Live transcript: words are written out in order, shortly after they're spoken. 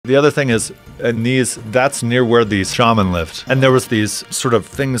The other thing is, and that's near where the shaman lived. And there was these sort of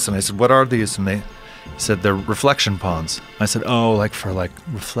things, and I said, what are these? And he said, they're reflection ponds. I said, oh, like for like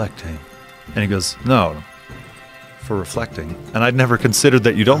reflecting. And he goes, no, for reflecting. And I'd never considered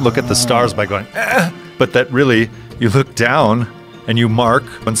that you don't look at the stars by going, but that really you look down and you mark.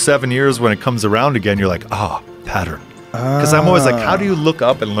 In 7 years when it comes around again, you're like, pattern. Because I'm always like, how do you look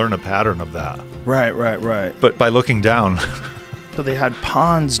up and learn a pattern of that? Right. But by looking down. So they had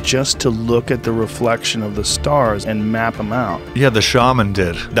ponds just to look at the reflection of the stars and map them out. Yeah, the shaman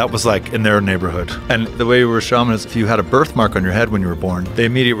did. That was like in their neighborhood. And the way you were a shaman is if you had a birthmark on your head when you were born, they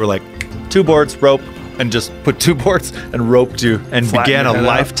immediately were like, 2 boards, rope, and just put 2 boards and roped you and began a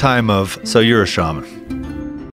lifetime of, so you're a shaman.